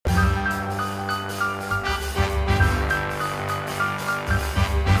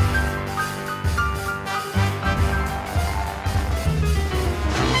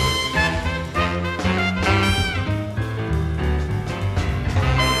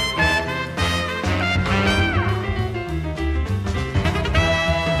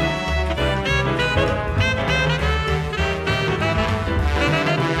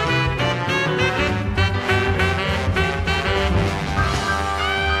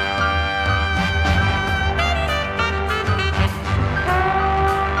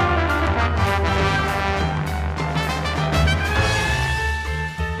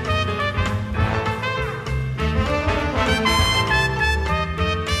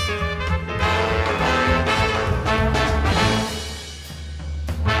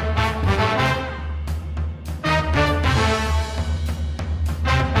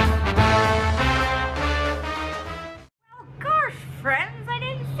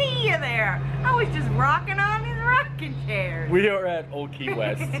chair. I was just rocking on these rocking chairs. We are at Old Key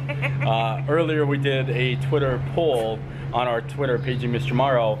West. Earlier we did a Twitter poll on our Twitter,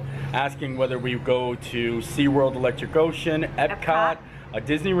 PagingMrMorrow, asking whether we go to SeaWorld Electric Ocean, Epcot, a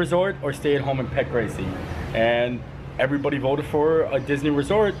Disney resort, or stay at home in Pet Gracie. And everybody voted for a Disney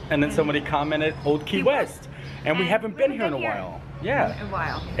resort, and then somebody commented Old Key West. And we haven't been here in a while. Yeah. In a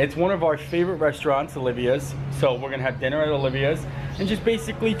while. It's one of our favorite restaurants, Olivia's. So we're gonna have dinner at Olivia's and just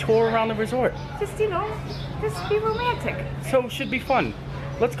basically tour around the resort. Just, you know, just be romantic. So it should be fun.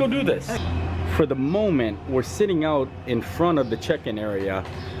 Let's go do this. For the moment, we're sitting out in front of the check-in area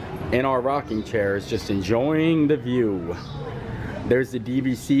in our rocking chairs, just enjoying the view. There's the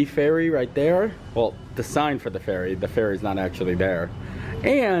DVC ferry right there. Well, the sign for the ferry. The ferry's not actually there.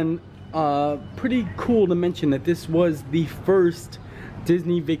 And pretty cool to mention that this was the first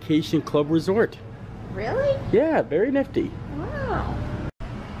Disney Vacation Club resort. Really? Yeah, very nifty. Wow.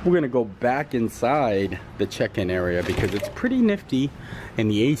 We're gonna go back inside the check-in area because it's pretty nifty and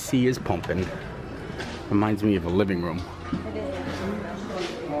the AC is pumping. Reminds me of a living room.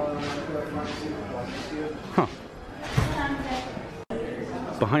 Huh.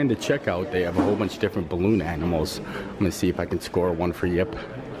 Behind the checkout, they have a whole bunch of different balloon animals. I'm gonna see if I can score one for Yip.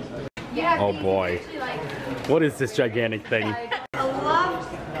 Yeah, oh boy. What is this gigantic thing? A love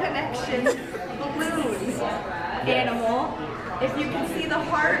connection balloon animal. If you can see the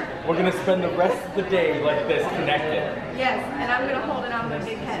heart. We're gonna spend the rest of the day like this, connected. Yes, and I'm gonna hold it on my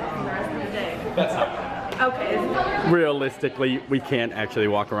big head for the rest of the day. That's not. Okay. Realistically, we can't actually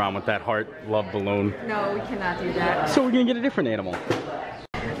walk around with that heart love balloon. No, we cannot do that. So we're gonna get a different animal.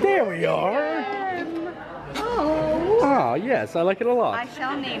 There we are. Oh. Oh, yes, I like it a lot. I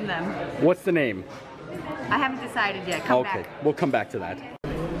shall name them. What's the name? I haven't decided yet. Come back. Okay, we'll come back to that.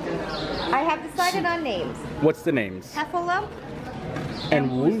 I have decided on names. What's the names? Heffalump and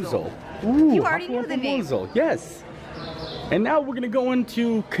Woozle. Ooh, you already knew the name. Woozle, yes. And now we're gonna go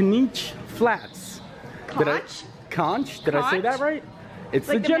into Kissimmee Flats. Conch? Conch? Did I say that right? It's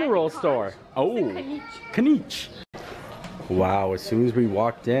like the general store. Oh, Kissimmee. Wow, as soon as we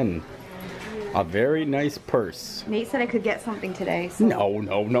walked in, a very nice purse. Nate said I could get something today. So.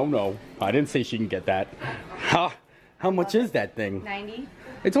 No. I didn't say she can get that. Ha! How much is that thing? 90.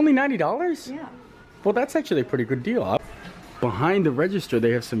 It's only $90? Yeah. Well, that's actually a pretty good deal. Behind the register,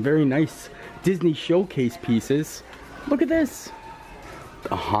 they have some very nice Disney showcase pieces. Look at this.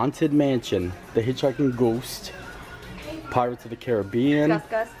 A Haunted Mansion, The Hitchhiking Ghost, Pirates of the Caribbean. Gus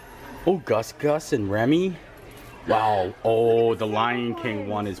Gus. Oh, Gus Gus and Remy. Wow. Oh, the Lion King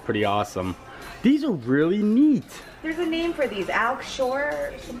one is pretty awesome. These are really neat. There's a name for these. Alex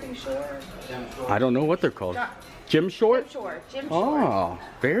Shore, something Shore. I don't know what they're called. Jim Short? Jim Shore. Jim Shore. Oh,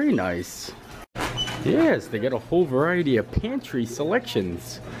 very nice. Yes, they get a whole variety of pantry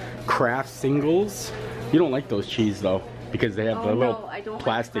selections. Craft singles. You don't like those cheese though, because they have the little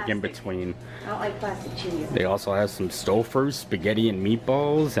plastic in between. I don't like plastic cheese. They also have some Stouffer's, spaghetti and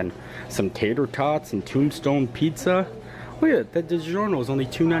meatballs, and some tater tots and Tombstone pizza. Look at that, the DiGiorno is only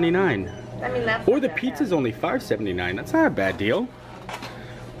 $2.99. I mean, that's or the pizza's only $5.79. That's not a bad deal.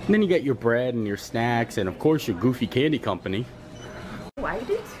 And then you get your bread and your snacks, and of course your Goofy Candy Company. Oh, I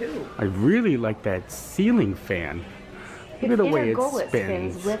do too. I really like that ceiling fan. Look at the way it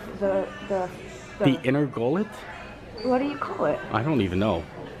spins. With the inner gullet? What do you call it? I don't even know,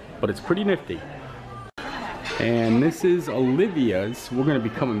 but it's pretty nifty. And this is Olivia's. We're going to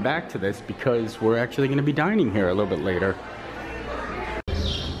be coming back to this because we're actually going to be dining here a little bit later.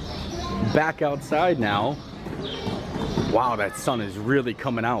 Back outside now. Wow, that sun is really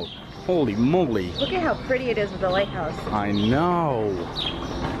coming out. Holy moly. Look at how pretty it is with the lighthouse. I know.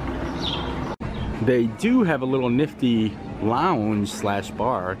 They do have a little nifty lounge slash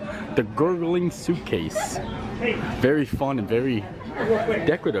bar, the Gurgling Suitcase. Very fun and very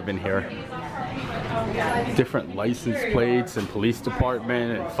decorative in here. Different license plates and police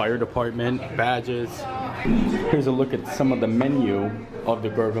department and fire department badges. Here's a look at some of the menu of the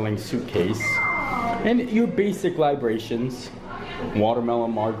Gurgling Suitcase. And your basic libations.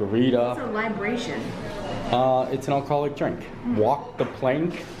 Watermelon margarita. It's a libration. It's an alcoholic drink. Walk the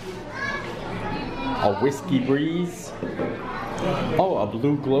plank. A whiskey breeze. Oh, a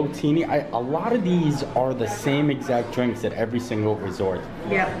blue glowtini. A lot of these are the same exact drinks at every single resort.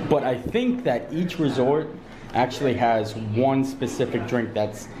 Yeah. But I think that each resort actually has one specific drink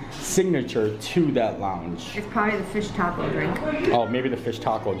that's signature to that lounge. It's probably the fish taco drink. Oh, maybe the fish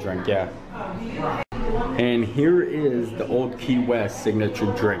taco drink, yeah. And here is the Old Key West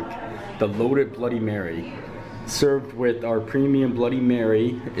signature drink, the Loaded Bloody Mary. Served with our premium Bloody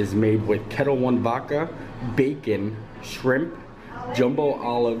Mary is made with Kettle One vodka, bacon, shrimp, Jumbo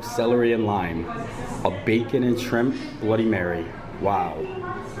olive, celery, and lime. A bacon and shrimp Bloody Mary. Wow.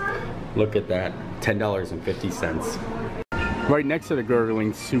 Look at that. $10.50. Right next to the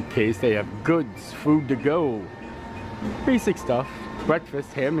gurgling suitcase, they have goods, food to go. Basic stuff.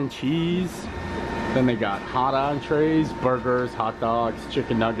 Breakfast, ham and cheese. Then they got hot entrees, burgers, hot dogs,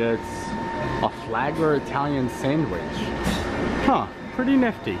 chicken nuggets, a Flagler Italian sandwich. Huh, pretty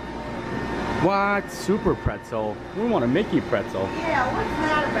nifty. What? Super pretzel. We want a Mickey pretzel. Yeah, what's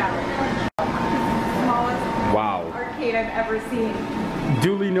that about? Smallest Wow. arcade I've ever seen.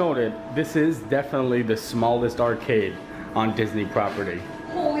 Duly noted, this is definitely the smallest arcade on Disney property.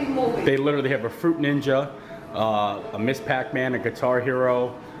 Holy moly. They literally have a Fruit Ninja, a Miss Pac-Man, a Guitar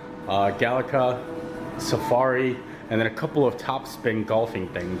Hero, Galaga, Safari, and then a couple of top spin golfing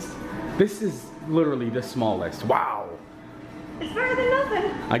things. This is literally the smallest. Wow. It's better than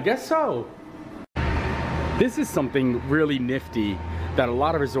nothing. I guess so. This is something really nifty that a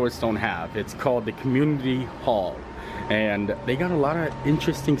lot of resorts don't have. It's called the Community Hall. And they got a lot of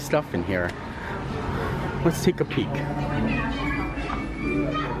interesting stuff in here. Let's take a peek.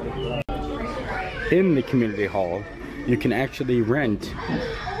 In the Community Hall, you can actually rent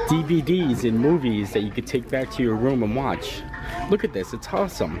DVDs and movies that you could take back to your room and watch. Look at this, it's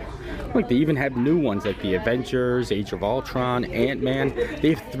awesome. Look, they even have new ones like the Avengers, Age of Ultron, Ant-Man. They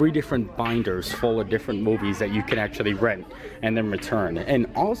have 3 different binders full of different movies that you can actually rent and then return. And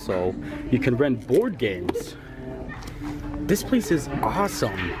also, you can rent board games. This place is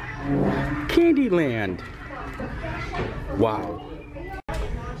awesome. Candyland. Wow.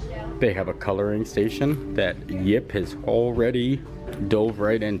 They have a coloring station that Yip has already dove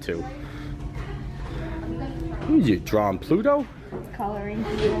right into. Who's you drawing Pluto? Coloring.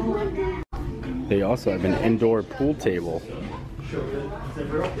 They also have an indoor pool table.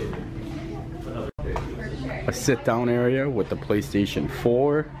 A sit-down area with the PlayStation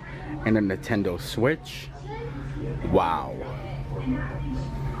 4 and a Nintendo Switch. Wow.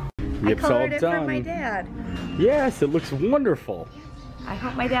 Yip's all it done. for my dad. Yes, it looks wonderful. I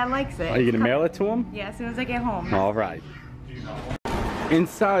hope my dad likes it. Are you gonna mail it to him? Yeah, as soon as I get home. All right.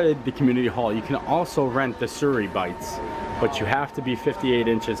 Inside the community hall, you can also rent the Surrey Bites, but you have to be 58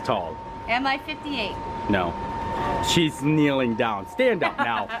 inches tall. Am I 58? No. She's kneeling down. Stand up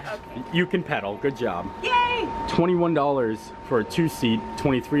now. Okay. You can pedal. Good job. Yay! $21 for a 2-seat,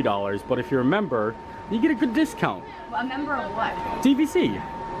 $23, but if you're a member, you get a good discount. Well, a member of what? DVC.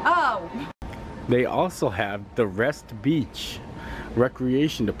 Oh. They also have the Rest Beach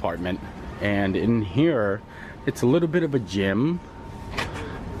Recreation Department, and in here, it's a little bit of a gym.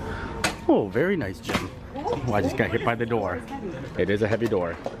 Oh, very nice gym. Oh, I just got hit by the door. It is a heavy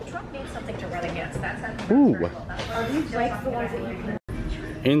door. Trump needs something to run against. That's Ooh. Are these bikes the ones that you can...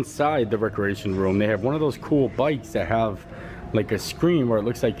 Inside the recreation room, they have one of those cool bikes that have like a screen where it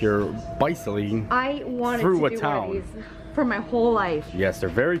looks like you're bicycling I wanted through to a do town. one of these for my whole life. Yes, they're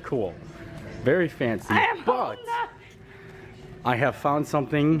very cool. Very fancy. But I have found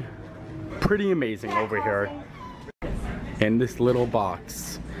something pretty amazing over here. In this little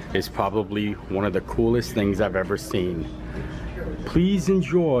box is probably one of the coolest things I've ever seen. Please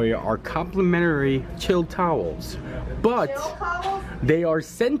enjoy our complimentary chill towels, but they are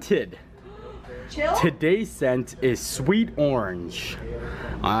scented. Chill? Today's scent is sweet orange.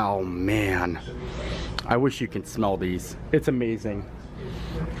 Oh man, I wish you could smell these. It's amazing.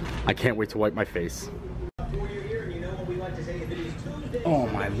 I can't wait to wipe my face. Oh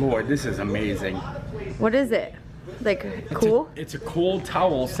my lord, this is amazing. What is it? Like cool? It's a cool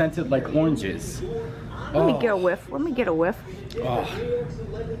towel scented like oranges. Let me get a whiff. Let me get a whiff. Oh,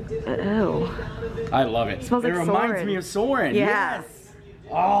 Oh. I love it. Smells like It reminds Soren. me of Soren. Yes.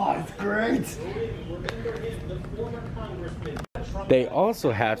 Oh, it's great. They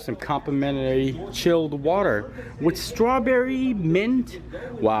also have some complimentary chilled water with strawberry mint.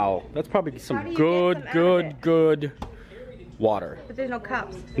 Wow, that's probably How do some you good, get some out of it? good water. But there's no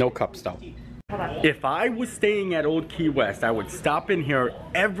cups. No cups though. Hold on. If I was staying at Old Key West, I would stop in here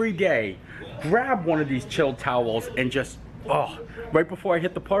every day, grab one of these chilled towels, and just, oh, right before I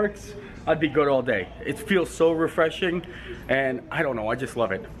hit the parks, I'd be good all day. It feels so refreshing, and I don't know, I just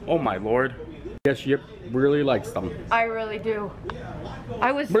love it. Oh my lord. Yes, Yip really likes them. I really do.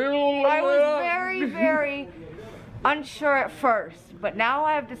 I was very, very unsure at first, but now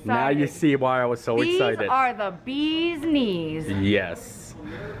I've decided. Now you see why I was so excited. These are the bee's knees. Yes.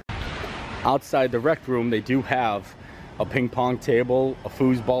 Outside the rec room, they do have a ping pong table, a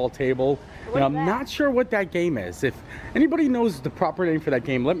foosball table. Now, I'm not sure what that game is. If anybody knows the proper name for that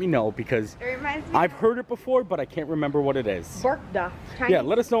game, let me know, because It reminds me I've heard it before, but I can't remember what it is. Borkda. Yeah,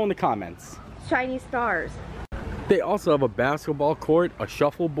 let us know in the comments. Shiny stars. They also have a basketball court, a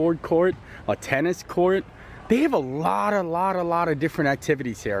shuffleboard court, a tennis court. They have a lot of different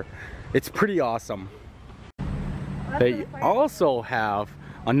activities here. It's pretty awesome. They also have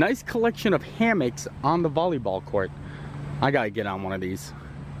a nice collection of hammocks on the volleyball court. I gotta get on one of these.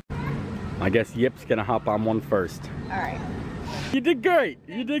 I guess Yip's gonna hop on one first. All right. You did great.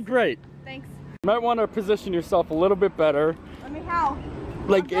 You did great. Thanks. You might want to position yourself a little bit better. Let me how?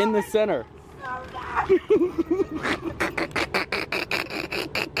 Like in the center.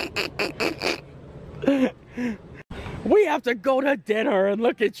 We have to go to dinner and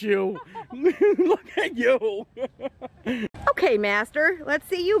look at you. Look at you. Okay, Master. Let's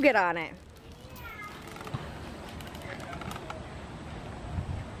see you get on it.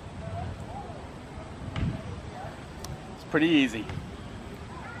 It's pretty easy.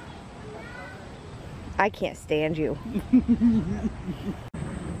 I can't stand you.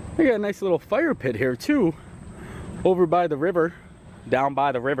 We got a nice little fire pit here too. Over by the river. Down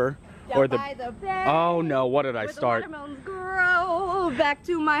by the river. Down by the bay. Oh no, what did I start? The watermelons grow. Back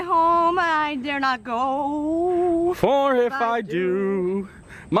to my home I dare not go. For if I do,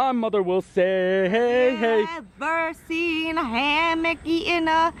 my mother will say, hey, hey. Ever seen a hammock eating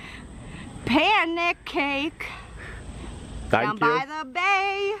a pancake? Down by the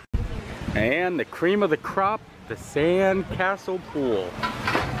bay. And the cream of the crop, the sand castle pool.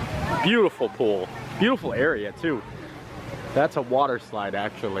 Beautiful pool. Beautiful area too. That's a water slide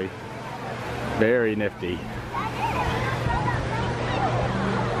actually. Very nifty.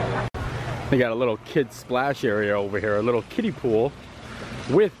 They got a little kid splash area over here, a little kiddie pool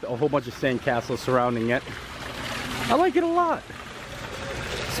with a whole bunch of sand castles surrounding it. I like it a lot.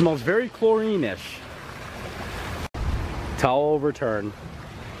 It smells very chlorine-ish. Towel overturn.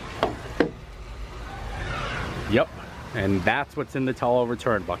 Yep, and that's what's in the towel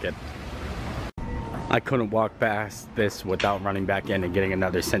overturn bucket. I couldn't walk past this without running back in and getting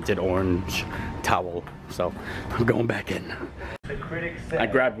another scented orange towel, so I'm going back in. I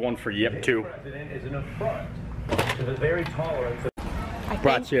grabbed one for Yip too.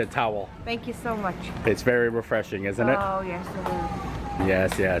 Brought you a towel. Thank you so much. It's very refreshing, isn't it? Oh, yes, it is.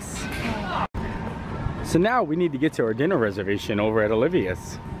 Yes, yes. So now we need to get to our dinner reservation over at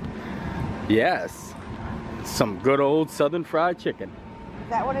Olivia's. Yes. Some good old southern fried chicken. Is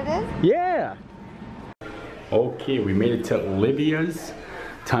that what it is? Yeah. Okay, we made it to Olivia's.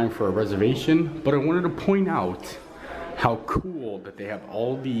 Time for a reservation, but I wanted to point out how cool that they have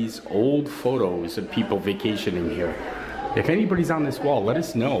all these old photos of people vacationing here. If anybody's on this wall, let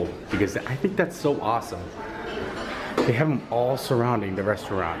us know, because I think that's so awesome. They have them all surrounding the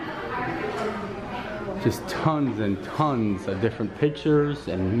restaurant. Just tons and tons of different pictures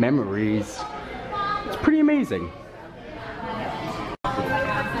and memories. It's pretty amazing.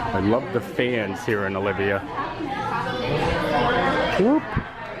 I love the fans here in Olivia. Whoop.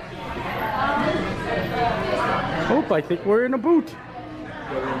 Oh, I think we're in a boot.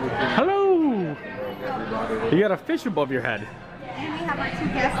 Hello. You got a fish above your head. And we have our two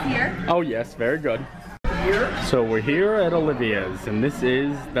guests here. Oh yes, very good. So we're here at Olivia's and this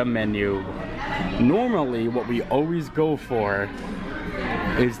is the menu. Normally what we always go for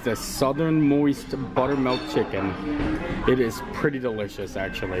is the southern moist buttermilk chicken. It is pretty delicious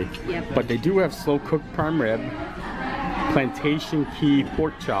actually. Yep. But they do have slow cooked prime rib, plantation key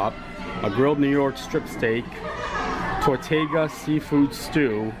pork chop, a grilled New York strip steak, tortega seafood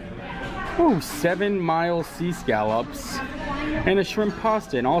stew, 7 Mile sea scallops, and a shrimp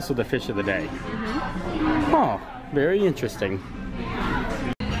pasta, and also the fish of the day. Oh, very interesting.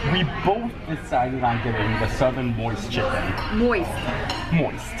 We both decided on getting the southern moist chicken. Moist.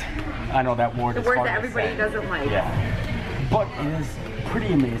 Moist. I know that word is hard to say. The word that everybody doesn't like. Yeah. But it is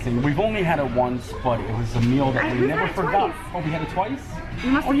pretty amazing. We've only had it once, but it was a meal that we never forgot. Oh, we had it twice?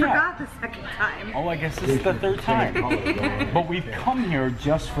 You must have forgot the second time. Oh, I guess this is the third time. But we've come here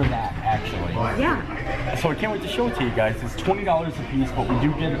just for that, actually. Yeah. So I can't wait to show it to you guys. It's $20 a piece, but we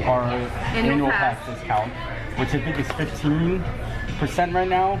do get our annual pass discount, which I think is 15% right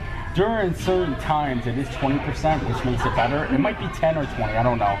now. During certain times, it is 20%, which makes it better. It might be 10 or 20, I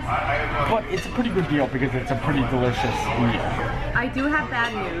don't know. But it's a pretty good deal because it's a pretty delicious meal. I do have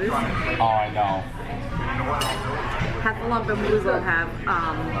bad news. Oh, I know. Heffalump and Woozle have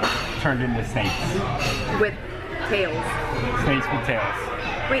turned into snakes. With tails. Snakes with tails.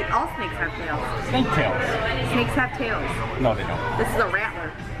 Wait, all snakes have tails. Snake tails. Snakes have tails. No, they don't. This is a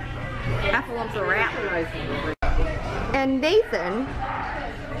rattler. Heffalump's a rattler. And Nathan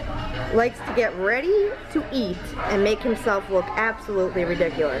likes to get ready to eat and make himself look absolutely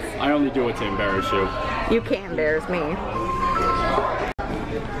ridiculous. I only do it to embarrass you. You can't embarrass me.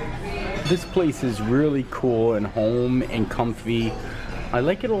 This place is really cool and home and comfy. I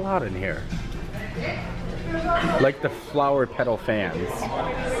like it a lot in here. Like the flower petal fans.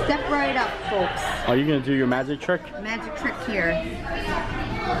 Step right up, folks. Are you gonna do your magic trick? Magic trick here.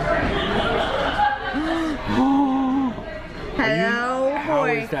 Hello, How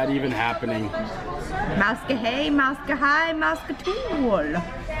boy. is that even happening? Mouska hey, mouska hi, mouska tool.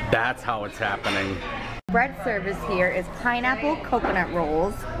 That's how it's happening. Bread service here is pineapple coconut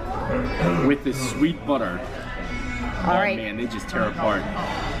rolls. With this sweet butter. All right. Man, they just tear apart.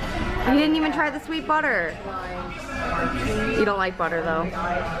 You didn't even try the sweet butter. You don't like butter though.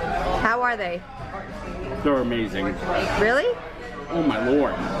 How are they? They're amazing. Really? Oh my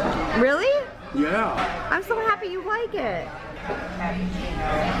lord. Really? Yeah. I'm so happy you like it.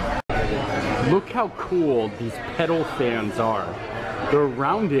 Look how cool these pedal fans are. They're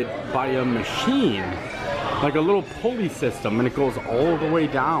rounded by a machine, like a little pulley system, and it goes all the way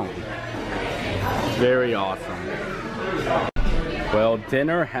down. Very awesome. Well,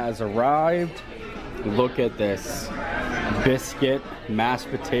 dinner has arrived. Look at this. Biscuit, mashed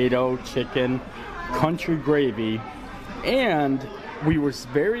potato, chicken, country gravy, and we were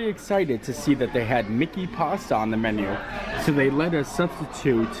very excited to see that they had Mickey pasta on the menu. So they let us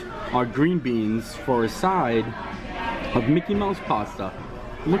substitute our green beans for a side of Mickey Mouse pasta.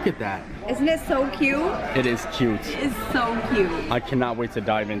 Look at that. Isn't it so cute? It is cute. It's so cute. I cannot wait to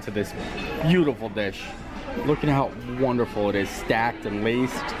dive into this beautiful dish. Look at how wonderful it is, stacked and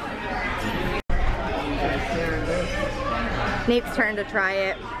laced. Nate's turn to try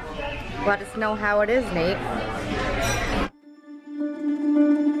it. Let us know how it is, Nate.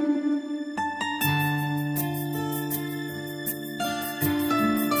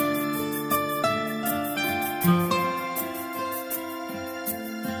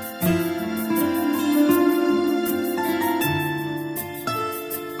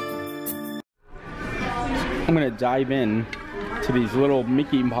 I'm gonna dive in to these little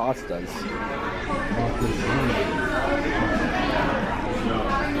Mickey pastas.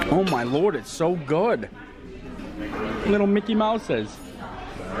 Oh my lord, it's so good. Little Mickey Mouses.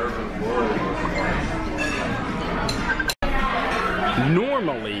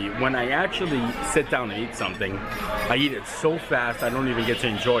 Normally, when I actually sit down and eat something, I eat it so fast I don't even get to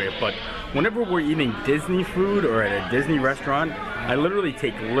enjoy it. But whenever we're eating Disney food or at a Disney restaurant, I literally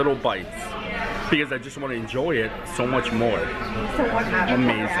take little bites because I just want to enjoy it so much more.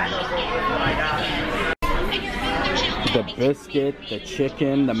 Amazing. The biscuit, the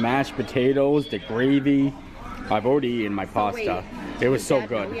chicken, the mashed potatoes, the gravy. I've already eaten my pasta. It was so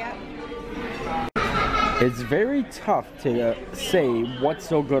good. It's very tough to say what's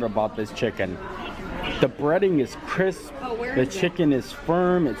so good about this chicken. The breading is crisp, the chicken is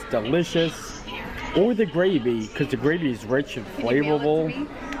firm, it's delicious. Or the gravy, because the gravy is rich and flavorful.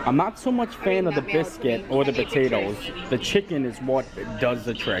 I'm not so much fan of the biscuit or the potatoes. The chicken is what does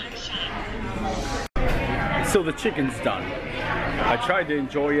the trick. So the chicken's done. I tried to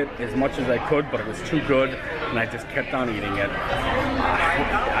enjoy it as much as I could, but it was too good, and I just kept on eating it.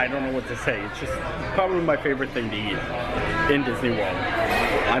 I don't know what to say. It's just probably my favorite thing to eat in Disney World.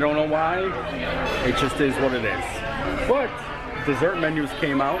 I don't know why. It just is what it is. But dessert menus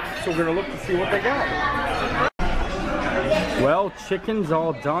came out, so we're gonna look to see what they got. Well, chicken's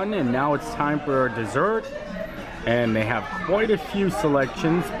all done, and now it's time for dessert. And they have quite a few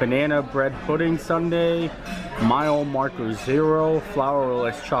selections. Banana bread pudding sundae, mile marker zero,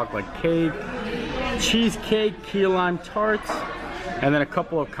 flourless chocolate cake, cheesecake, key lime tarts, and then a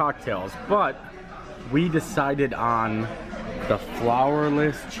couple of cocktails. But we decided on the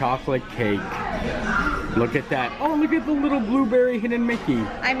flourless chocolate cake. Look at that. Oh, look at the little blueberry hidden Mickey.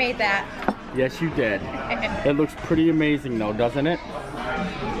 I made that. Yes, you did. It looks pretty amazing though, doesn't it?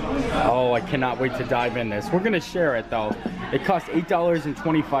 Oh, I cannot wait to dive in this. We're gonna share it though. It costs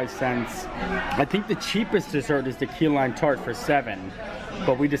 $8.25. I think the cheapest dessert is the key lime tart for $7,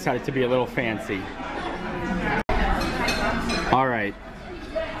 but we decided to be a little fancy. All right,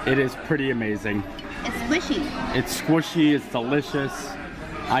 it is pretty amazing. It's squishy. It's squishy, it's delicious.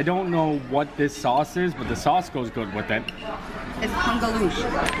 I don't know what this sauce is, but the sauce goes good with it. It's pungaloosh.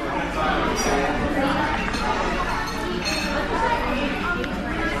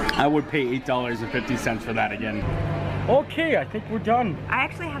 I would pay $8.50 for that again. Okay, I think we're done. I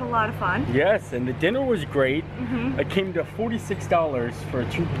actually had a lot of fun. Yes, and the dinner was great. It came to $46 for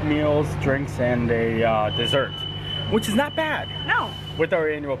 2 meals, drinks, and a dessert, which is not bad. No. With our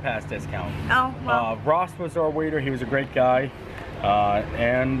annual pass discount. Oh, well. Ross was our waiter. He was a great guy.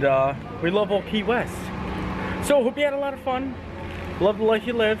 And we love old Key West. So, hope you had a lot of fun. Love the life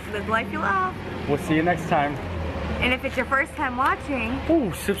you live. Live the life you love. We'll see you next time. And if it's your first time watching,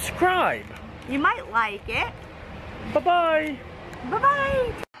 oh, subscribe. you might like it. Bye-bye.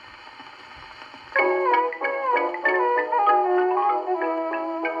 Bye-bye.